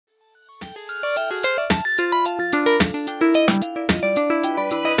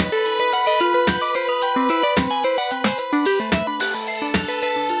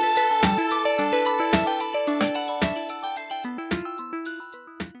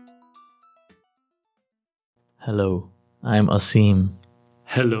Hello, I'm Asim,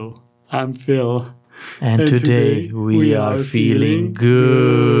 Hello, I'm Phil. and And today today we we are are feeling feeling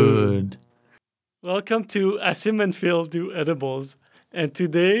good. good. Welcome to Asim and Phil Do Edibles. And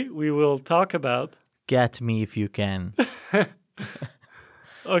today we will talk about. Get me if you can.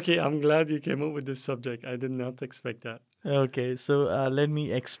 Okay, I'm glad you came up with this subject. I did not expect that. Okay, so let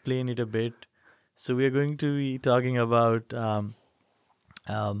me explain it a bit. So, we are going to be talking about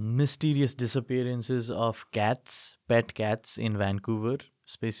mysterious disappearances of cats, pet cats in Vancouver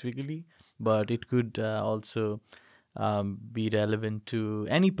specifically, but it could also be relevant to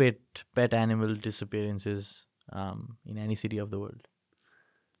any pet animal disappearances in any city of the world.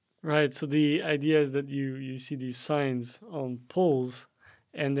 Right, so the idea is that you see these signs on poles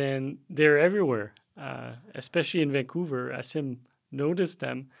and then they're everywhere, especially in Vancouver. Asim noticed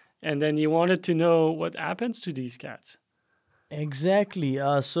them and then you wanted to know what happens to these cats. Exactly.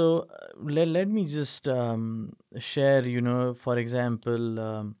 Let me just share, for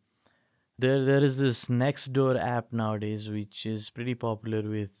example, there is this Nextdoor app nowadays, which is pretty popular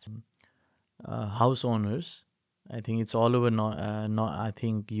with house owners. I think it's all over, I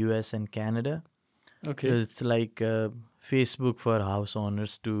think US and Canada. Okay, It's like Facebook for house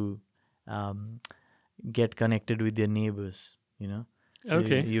owners to um, get connected with their neighbors. So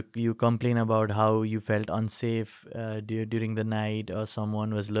okay. you complain about how you felt unsafe during the night, or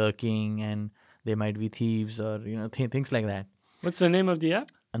someone was lurking, and they might be thieves, or things like that. What's the name of the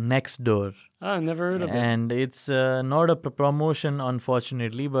app? Next door. Ah, never heard of it. And it's not a promotion,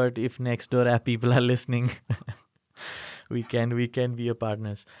 unfortunately, but if next door app people are listening, we can be a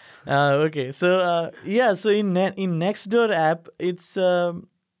partners. Okay, so yeah, so in next door app, it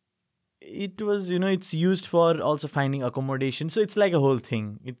was, it's used for also finding accommodation, so it's like a whole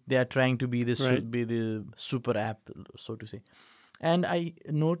thing. They are trying to be Right. be the super app, so to say. And I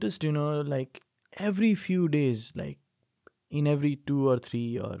noticed, like every few days, like in every 2 or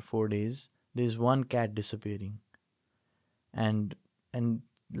 3 or 4 days, there's one cat disappearing. And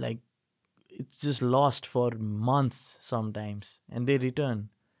like it's just lost for months sometimes, and they return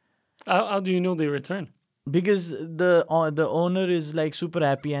How do you know they return? because the owner is like super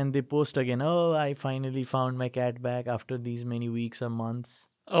happy, and they post again, oh, I finally found my cat back after these many weeks or months.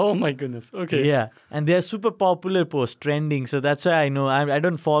 Oh my goodness. Okay. Yeah, and they're super popular posts, trending, so that's why I know. I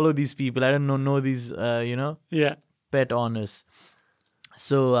don't follow these people. I don't know these Yeah. pet owners.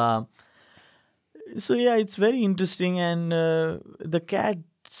 So uh, so yeah, it's very interesting, and the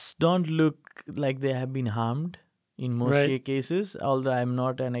cats don't look like they have been harmed in most Right. cases, although I'm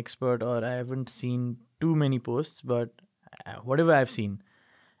not an expert, or I haven't seen too many posts, but whatever I've seen.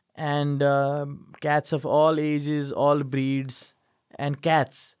 And cats of all ages, all breeds, and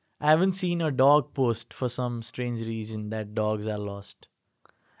cats. I haven't seen a dog post for some strange reason that dogs are lost.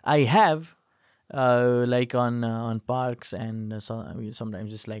 I have, like on parks, and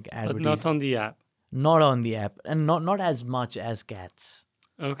sometimes just like But not advertise. on the app. Not on the app, and not as much as cats.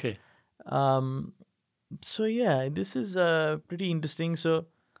 Okay. um so yeah, this is pretty interesting. So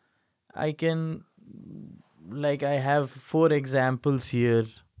I can, like, I have 4 examples here.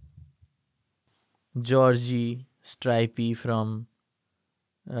 Georgie Stripey from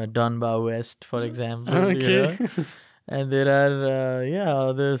Dunbar West, for example, Okay. and there are yeah,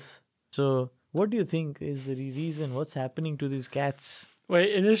 others. So what do you think is the reason? What's happening to these cats?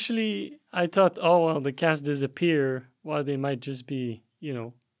 Wait, initially I thought, oh, well, the cats disappear. Well, they might just be,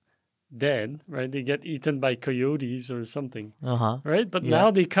 dead, right? They get eaten by coyotes or something, Uh-huh. right? But Yeah.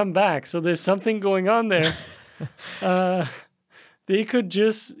 now they come back. So there's something going on there. Uh, they could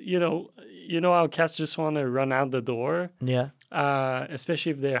just, how cats just want to run out the door, Yeah.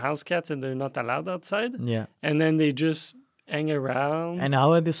 especially if they're house cats and they're not allowed outside. Yeah. And then they just hang around. And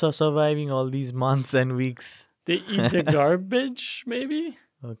how are they surviving all these months and weeks? They eat the garbage, maybe,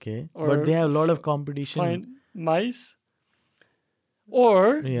 Okay, but they or have a lot of competition. find mice.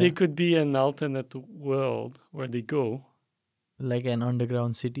 Or they Yeah, could be an alternate world where they go like an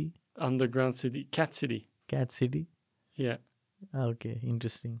underground city, underground city, cat city. cat city. Yeah. Okay,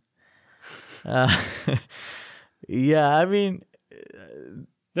 interesting. Uh, yeah, I mean,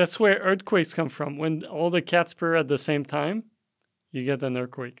 That's where earthquakes come from. When all the cats purr at the same time, you get an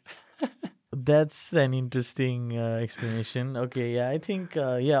earthquake. that's an interesting explanation. Okay, yeah, I think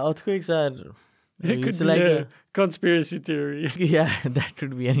yeah, earthquakes are. It could It's be like a a conspiracy theory. yeah, that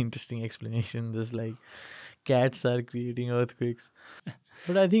could be an interesting explanation. Just like cats are creating earthquakes,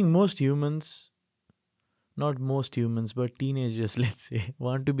 but I think most humans, not most humans, but teenagers, let's say,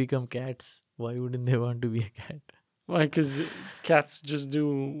 want to become cats. Why wouldn't they want to be a cat? Why? Because cats just do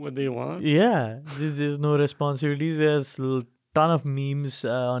what they want. Yeah, there's no responsibilities. There's ton of memes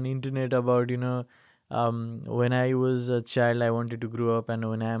on internet about When I was a child, I wanted to grow up, and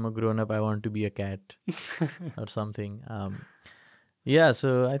when I am a grown up, I want to be a cat or something. Yeah,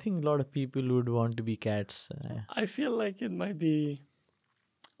 so I think a lot of people would want to be cats. I feel like it might be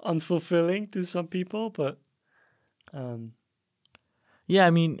unfulfilling to some people, but um, Yeah,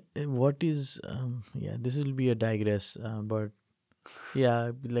 I mean, what is yeah, this will be a digress, but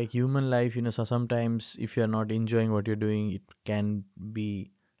yeah, like human life, so sometimes if you're not enjoying what you're doing, it can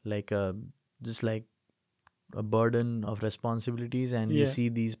be like a just like a burden of responsibilities, and you yeah, see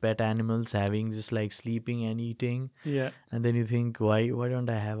these pet animals having just like sleeping and eating, yeah, and then you think, why don't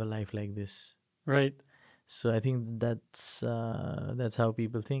I have a life like this? right. So I think that's how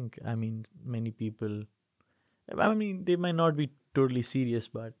people think. I mean, many people, I mean, they might not be totally serious,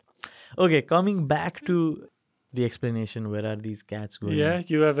 but okay, coming back to the explanation, where are these cats going? Yeah,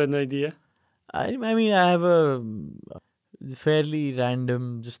 you have an idea. I mean, I have a fairly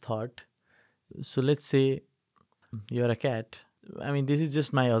random just thought. So let's say you're a cat. I mean, this is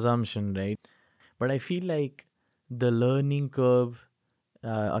just my assumption, right? But I feel like the learning curve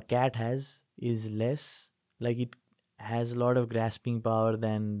a cat has is less. Like it has a lot of grasping power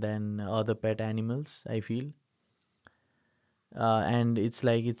than other pet animals. I feel, and it's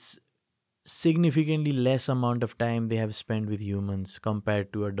like it's significantly less amount of time they have spent with humans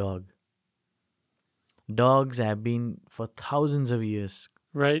compared to a dog. Dogs have been for thousands of years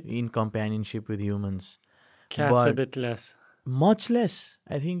Right. in companionship with humans, Cats a but bit less. much less.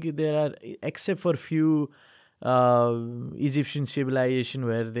 I think there are, except for few Egyptian civilization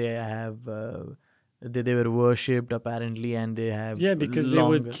where they were worshipped apparently, and they have Yeah, because they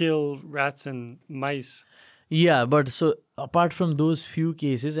would longer. kill rats and mice. Yeah, but so apart from those few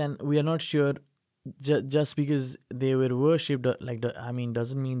cases, and we are not sure, just because they were worshipped, I mean,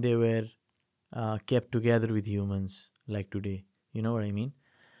 doesn't mean they were kept together with humans like today. You know what I mean?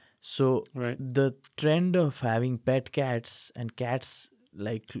 So Right. the trend of having pet cats and cats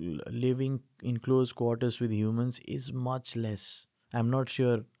like living in close quarters with humans is much less. I'm not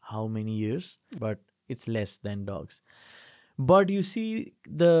sure how many years, but it's less than dogs. But you see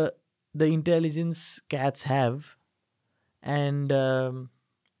the intelligence cats have, and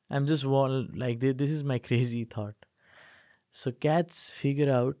I'm just like this is my crazy thought. So cats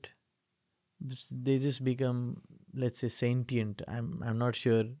figure out, they just become, let's say, sentient. I'm not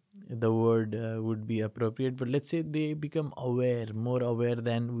sure the word would be appropriate, but let's say they become aware, more aware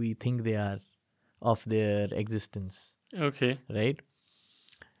than we think they are of their existence, Okay. right?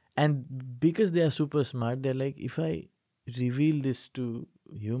 And because they are super smart, they're like, if I reveal this to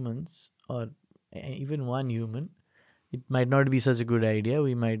humans, or even one human, it might not be such a good idea.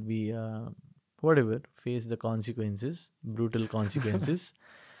 We might be whatever, face the consequences, brutal consequences.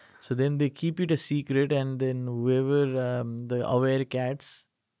 So then they keep it a secret, and then whoever the aware cats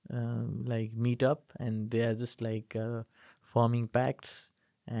like meet up, and they are just like forming pacts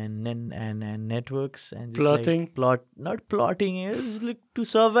and networks, and just like Plotting. not plotting, is like to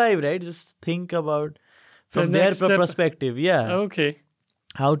survive, right? Just think about The from their next step. perspective, yeah, Okay.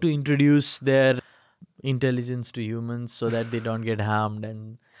 how to introduce their intelligence to humans so that they don't get harmed.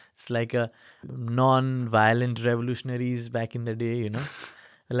 And it's like a non-violent revolutionaries back in the day,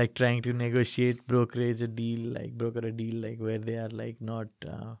 like trying to negotiate brokerage a deal, like broker a deal, like where they are like not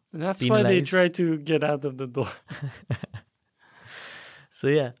That's why they penalized. try to get out of the door. So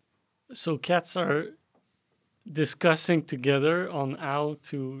yeah. So cats are discussing together on how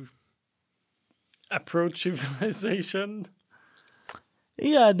to approach civilization.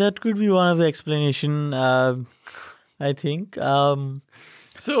 Yeah, that could be one of the explanation, I think.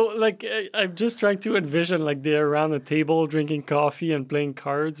 So, like, I'm just trying to envision, like, they're around a table drinking coffee and playing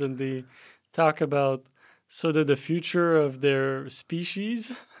cards, and they talk about sort of the future of their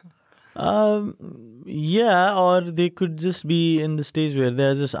species. Yeah, or they could just be in the stage where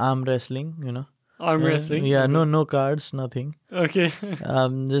they're just arm wrestling. Arm wrestling. Yeah, Okay. no cards, nothing. Okay.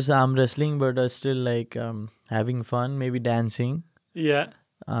 Just arm wrestling, but still like having fun, maybe dancing. Yeah.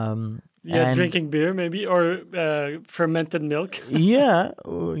 Um, Yeah. and Drinking beer, maybe, or fermented milk. yeah,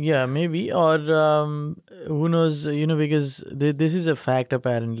 yeah, maybe, or who knows, because this is a fact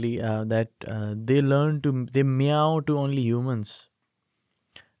apparently, that they meow to only humans.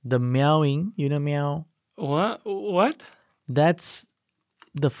 The meowing, meow, What? What? that's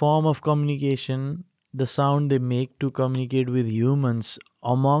the form of communication, the sound they make to communicate with humans.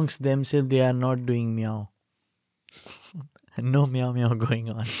 Amongst themselves, they are not doing meow. No meow meow going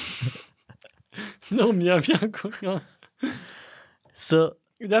on. No meow meow going on. So,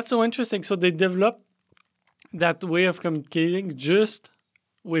 That's so interesting. So they developed that way of communicating just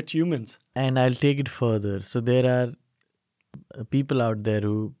with humans. and I'll take it further. So there are people out there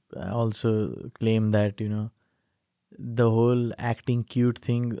who also claim that, the whole acting cute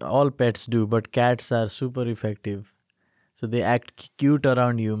thing, all pets do, but cats are super effective. So they act cute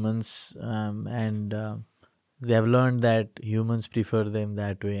around humans, and they have learned that humans prefer them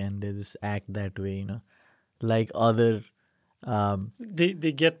that way, and they just act that way, like other. Um, They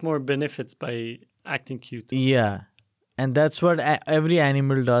get more benefits by acting cute. yeah, and that's what every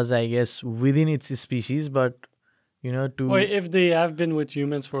animal does, I guess, within its species. But Or to if they have been with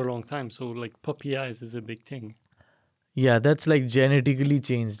humans for a long time, so like puppy eyes is a big thing. yeah, that's like genetically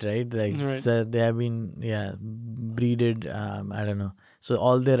changed, right? Like Right. they have been, yeah, breeded. I don't know. So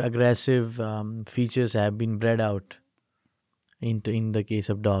all their aggressive features have been bred out into in the case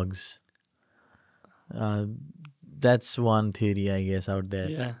of dogs. Uh, that's one theory, I guess, out there.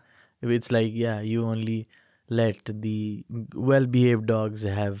 Yeah. It's like, yeah, you only let the well-behaved dogs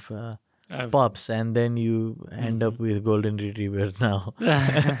have I've pups, and then you end hmm up with golden retrievers now.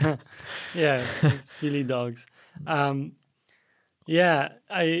 yeah, silly dogs. Um yeah,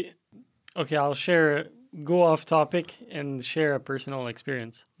 I okay, I'll share go off topic and share a personal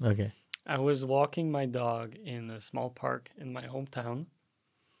experience. Okay. I was walking my dog in a small park in my hometown,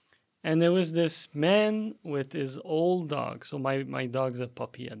 and there was this man with his old dog. So my dog's a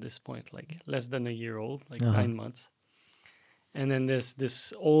puppy at this point, like less than a year old, like Uh-huh. 9 months. And then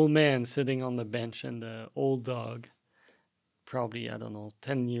this old man sitting on the bench, and the old dog, probably I don't know,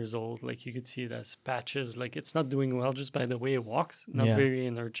 10 years old. Like you could see it as patches. Like it's not doing well just by the way it walks. Not Yeah. very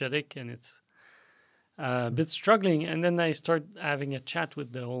energetic, and it's a bit struggling. And then I start having a chat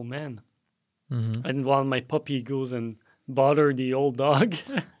with the old man, Mm-hmm. and while my puppy goes and bother the old dog,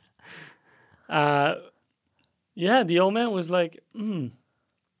 uh, yeah, the old man was like,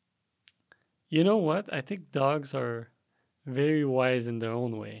 you know what? I think dogs are very wise in their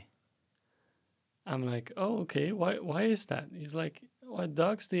own way. I'm like, oh, okay. Why is that? He's like, well,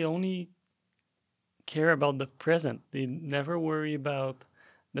 dogs, they only care about the present. They never worry about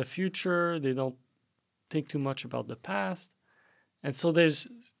the future. They don't think too much about the past. And so there's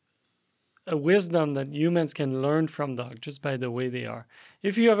a wisdom that humans can learn from dogs just by the way they are.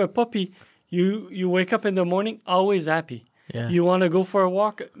 If you have a puppy, you wake up in the morning always happy. Yeah. You want to go for a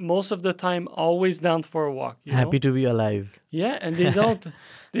walk, most of the time always down for a walk, you Happy know? to be alive. Yeah, and they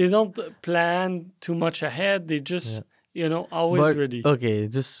don't plan too much ahead. They Yeah. just, always But ready. okay,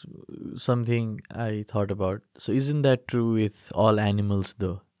 just something I thought about. So isn't that true with all animals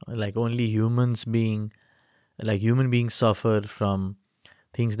though? Like only humans being like human beings suffer from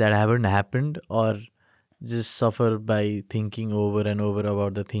things that haven't happened, or just suffer by thinking over and over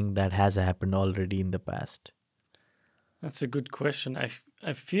about the thing that has happened already in the past? That's a good question.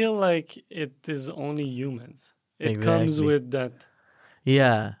 I feel like it is only humans. It comes Exactly. with that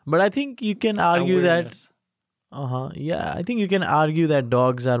Yeah, but I think you can argue that awareness. yeah, I think you can argue that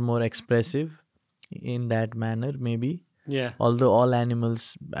dogs are more expressive in that manner maybe. Yeah. Although all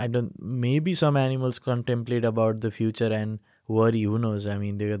animals, I don't, maybe some animals contemplate about the future and worry, who knows? I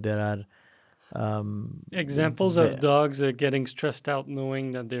mean, there are Examples of dogs getting stressed out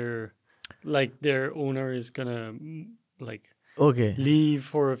knowing that their owner is gonna like okay. leave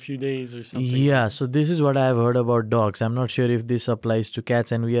for a few days or something like Yeah, that. so this is what I have heard about dogs. I'm not sure if this applies to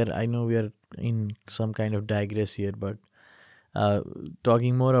cats, and I know we are in some kind of digress here, but uh,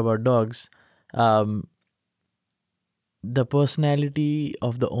 talking more about dogs, um, the personality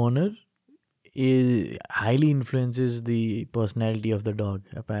of the owner is highly influences the personality of the dog,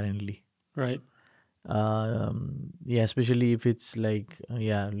 apparently. Right. Yeah, especially if it's like,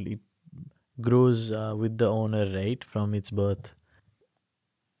 yeah, it grows with the owner, right, from its birth.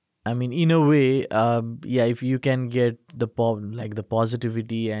 I mean, in a way, yeah, if you can get like the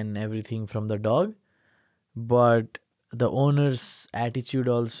positivity and everything from the dog, but the owner's attitude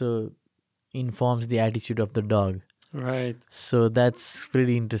also informs the attitude of the dog. Right. So that's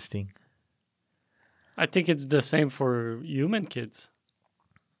pretty interesting. I think it's the same for human kids.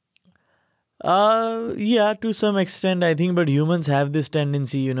 Yeah, to some extent, I think, but humans have this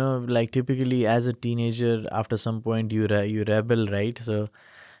tendency, like typically as a teenager, after some point you rebel, right?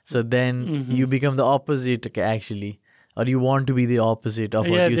 So then Hmm. you become the opposite, actually, or you want to be the opposite of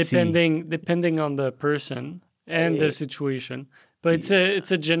what Yeah, you see. depending on the person and the Eh, situation, but it's eh,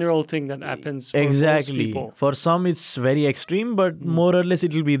 a general thing that happens for most Exactly. people. For some, it's very extreme, but Mm. more or less,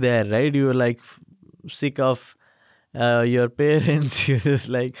 it will be there, right? You're like sick of your parents. You're just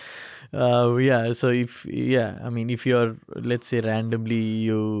like, yeah. So yeah, I mean, if you're, let's say, randomly,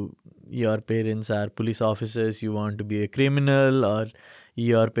 your parents are police officers, you want to be a criminal, or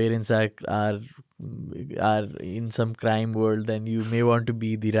your parents are in some crime world, then you may want to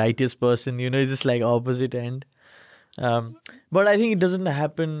be the righteous person. It's just like opposite end. um, but I think it doesn't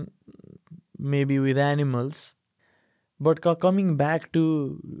happen maybe with animals. But coming back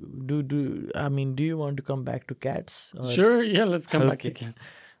to do I mean, do you want to come back to cats or Sure, yeah, let's come back to okay? cats.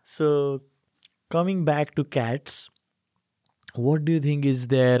 So coming back to cats, what do you think is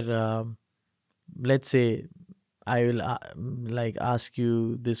their let's say I will like ask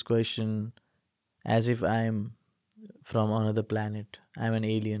you this question as if I'm from another planet. I'm an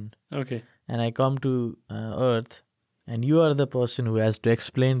alien Okay. and I come to Earth, and you are the person who has to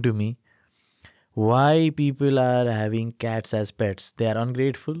explain to me why people are having cats as pets. They are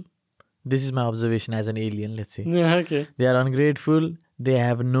ungrateful. This is my observation as an alien, let's say. Yeah, okay. They are ungrateful. They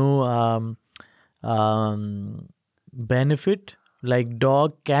have no um, benefit. Like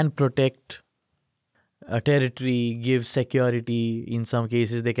dog can protect a territory, give security. In some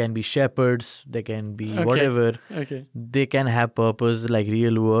cases, they can be shepherds. They can be Okay. whatever. Okay. They can have purpose, like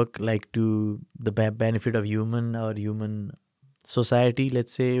real work, like to the benefit of human or human society,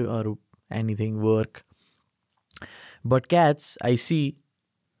 let's say, or anything work. But cats, I see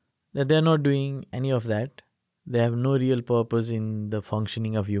that they're not doing any of that. They have no real purpose in the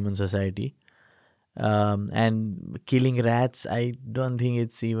functioning of human society. And killing rats, I don't think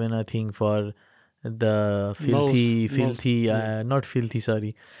it's even a thing for the filthy, Yeah. not filthy,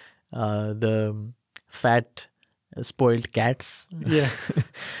 sorry, the fat, spoiled cats. Yeah.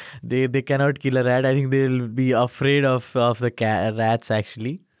 They cannot kill a rat. I think they'll be afraid of the rats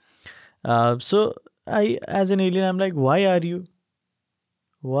actually. So I, as an alien, I'm like, why are you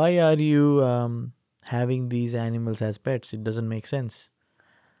having these animals as pets? It doesn't make sense.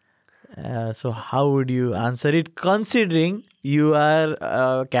 So how would you answer it, considering you are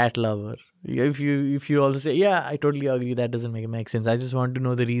a cat lover? If you also say, yeah, I totally agree, that doesn't make sense. I just want to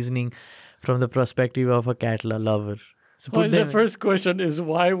know the reasoning from the perspective of a cat lover. So Well, put the them in. first question is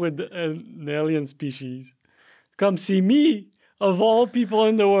why would an alien species come see me of all people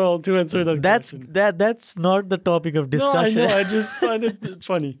in the world to answer that That's question? that's not the topic of No, I discussion. know. I just find it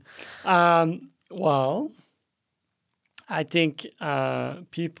funny. Well, I think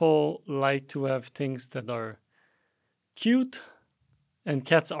people like to have things that are cute, and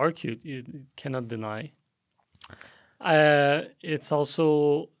cats are cute. You cannot deny. It's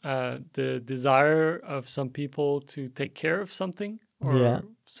also the desire of some people to take care of something Yeah. or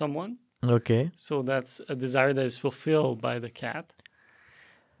someone. Okay. So that's a desire that is fulfilled by the cat.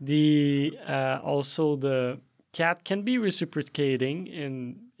 The also the cat can be reciprocating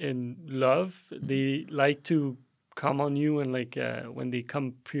in love. They like to come on you, and like when they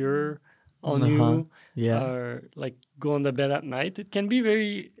come pure on Uh-huh. you, Yeah. or like go on the bed at night, it can be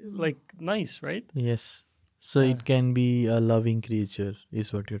very like nice, right? Yes. So Uh, it can be a loving creature,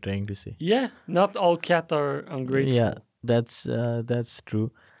 is what you're trying to say. yeah, not all cats are Yeah, ungrateful. that's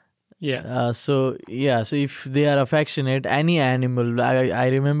true. Yeah. So yeah, so if they are affectionate, any animal. I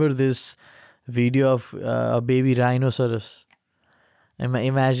remember this video of a baby rhinoceros.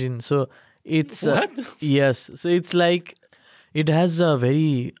 Imagine. So it's What? yes. So it's like it has a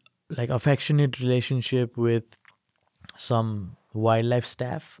very like affectionate relationship with some wildlife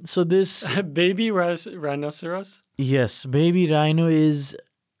staff. So this Baby rhinoceros? yes, baby rhino is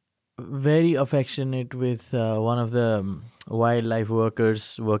very affectionate with one of the wildlife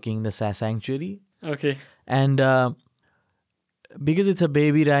workers working in the sanctuary, Okay. and because it's a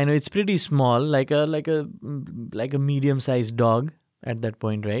baby rhino, it's pretty small, like a medium sized dog at that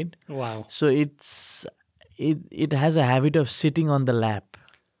point, right? Wow. So it has a habit of sitting on the lap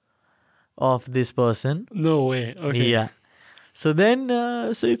of this person. No way. Okay. Yeah. So then,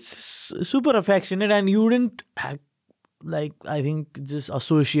 so it's super affectionate, and you wouldn't like, I think, just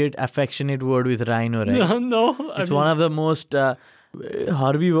associate affectionate word with rhino, right? No, no. I It's one mean, of the most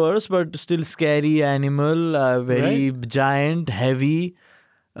herbivores, but still scary animal. right? Very giant, heavy,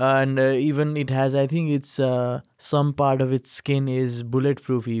 and even it has. I think it's some part of its skin is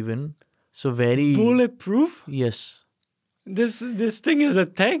bulletproof, even. So very Bulletproof? yes, This thing is a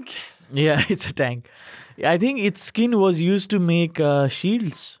tank? yeah, it's a tank. I think its skin was used to make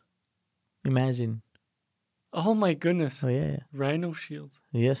shields. Imagine. Oh my goodness. Oh yeah, yeah. Rhino shields.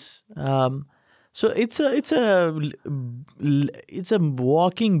 Yes. So it's a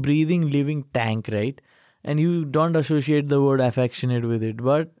walking, breathing, living tank, right? And you don't associate the word affectionate with it,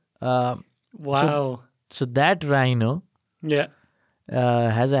 but uh, so Wow. so that rhino Yeah.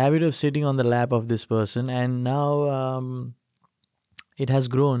 has a habit of sitting on the lap of this person, and now it has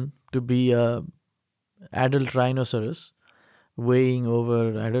grown to be a adult rhinoceros weighing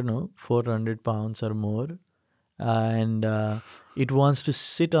over, I don't know, 400 pounds or more, and it wants to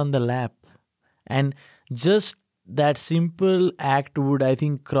sit on the lap, and just that simple act would, I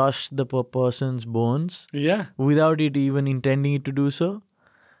think, crush the person's bones Yeah. without it even intending it to do so.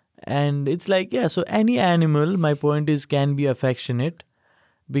 And it's like, yeah, so any animal, my point is, can be affectionate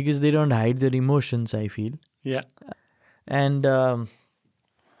because they don't hide their emotions, I feel. Yeah. And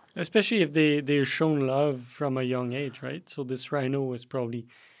Especially if they're shown love from a young age, right? So this rhino was probably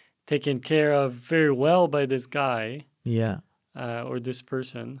taken care of very well by this guy, yeah, or this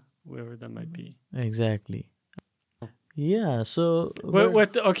person, whoever that might be. exactly. Yeah, so.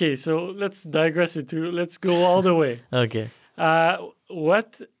 What? Okay, so let's digress into. Let's go all the way. Okay.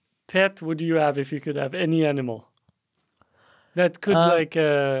 What pet would you have if you could have any animal that could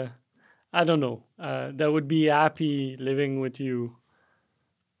Uh, I don't know, that would be happy living with you?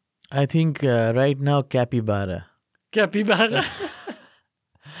 I think right now, capybara. Capybara.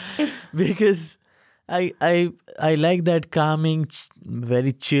 Because I like that calming,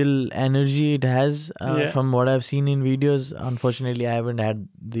 very chill energy it has. Yeah. From what I've seen in videos, unfortunately, I haven't had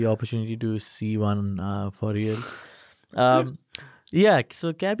the opportunity to see one for real. Um, yeah,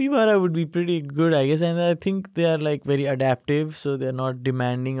 so capybara would be pretty good, I guess, and I think they are like very adaptive, so they're not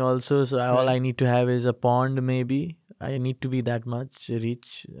demanding. Also, so all Right. I need to have is a pond. Maybe I need to be that much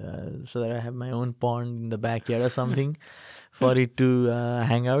rich, so that I have my own pond in the backyard or something for it to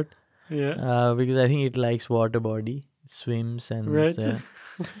hang out. Yeah. Because I think it likes water body, it swims and Right.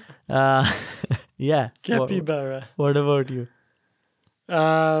 uh, yeah. Capybara. What about you?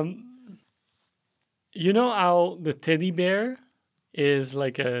 Um, you know how the teddy bear is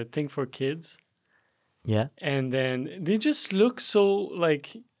like a thing for kids, Yeah. and then they just look so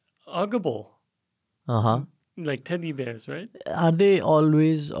like huggable, Uh-huh. like teddy bears, right? Are they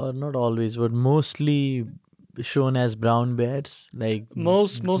always, or not always, but mostly shown as brown bears? Like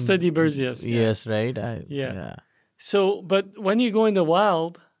Most teddy bears, yes. Yeah. yes, right? Yeah. Yeah. So, but when you go in the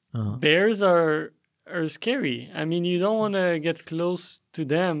wild, Uh-huh. bears are scary. I mean, you don't want to get close to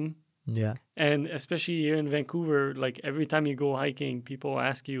them, Yeah. and especially here in Vancouver, like every time you go hiking, people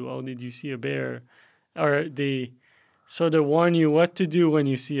ask you, "Oh, did you see a bear?" Or they sort of warn you what to do when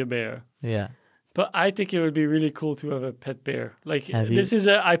you see a bear. Yeah. But I think it would be really cool to have a pet bear. Like Have you? this is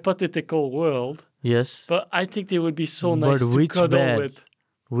a hypothetical world, Yes. but I think they would be so But nice to which cuddle bear? with.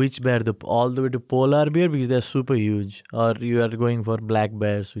 Which bear? All the way to polar bear because they're super huge, or you are going for black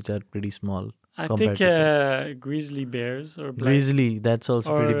bears which are pretty small I compared think to grizzly bears or black grizzly. That's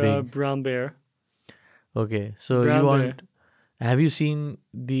also pretty or big. brown bear. Okay, so you Brown bear. want? Have you seen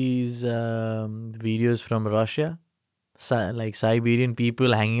these videos from Russia? Like Siberian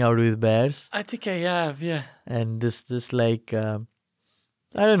people hanging out with bears, I think I have, yeah. and this like I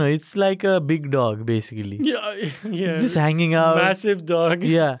don't know. It's like a big dog basically, Yeah, yeah. just hanging out. Massive dog.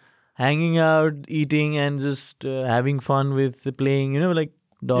 Yeah, hanging out, eating, and just having fun with the playing. Like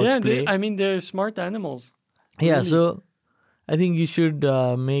dogs Yeah, play. I mean, they're smart animals. Yeah, Really. so I think you should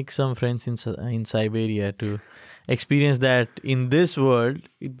make some friends in Siberia to experience that in this world.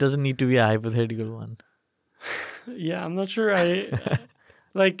 It doesn't need to be a hypothetical one. Yeah, I'm not sure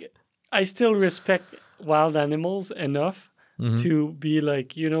like, I still respect wild animals enough Mhm. to be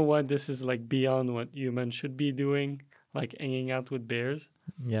like, you know what, this is like beyond what humans should be doing, like hanging out with bears.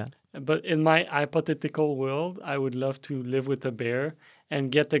 Yeah. But in my hypothetical world, I would love to live with a bear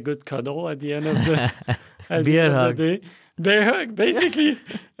and get a good cuddle at the end of the at the Bear end of hug. the day. Bear hug, basically.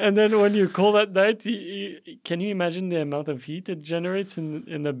 And then when you're cold at night, can you imagine the amount of heat it generates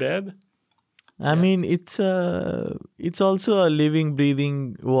in the bed? I mean, it's also a living,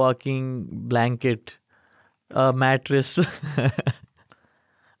 breathing, walking blanket, a mattress.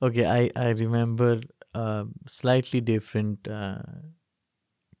 Okay, I remember slightly different,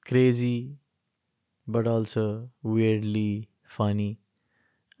 crazy, but also weirdly funny.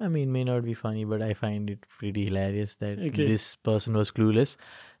 I mean, may not be funny, but I find it pretty hilarious that Okay. this person was clueless.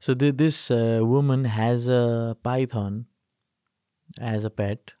 So this woman has a python as a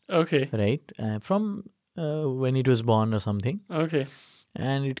pet, Okay. right? From when it was born or something, Okay.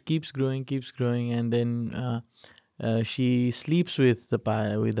 and it keeps growing, and then she sleeps with the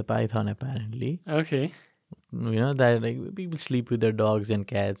python apparently. Okay. That like people sleep with their dogs and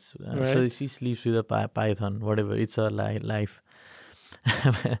cats, so Right. she sleeps with a python. Whatever, it's her life.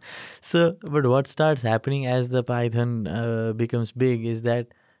 So, but what starts happening as the python becomes big is that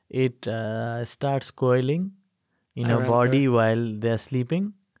it starts coiling in her Around her. body while they're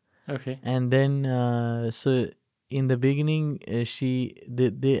sleeping. Okay. And then so in the beginning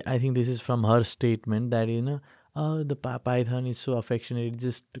they I think this is from her statement that oh, the python is so affectionate, it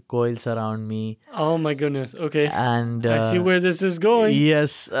just coils around me. Oh my goodness. Okay. And I see where this is going.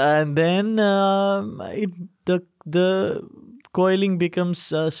 yes, and then the coiling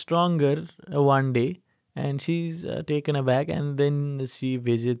becomes stronger one day, And she's taken aback, and then she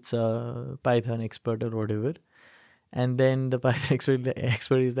visits a Python expert or whatever. And then the Python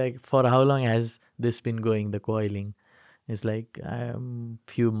expert is like, for how long has this been going, the coiling? It's like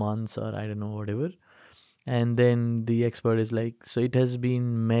few months or I don't know, whatever. And then the expert is like, so it has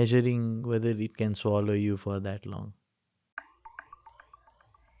been measuring whether it can swallow you for that long.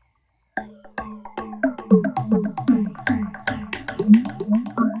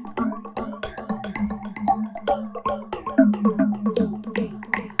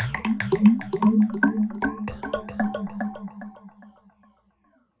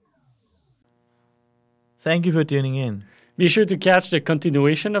 Thank you for tuning in. Be sure to catch the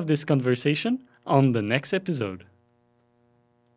continuation of this conversation on the next episode.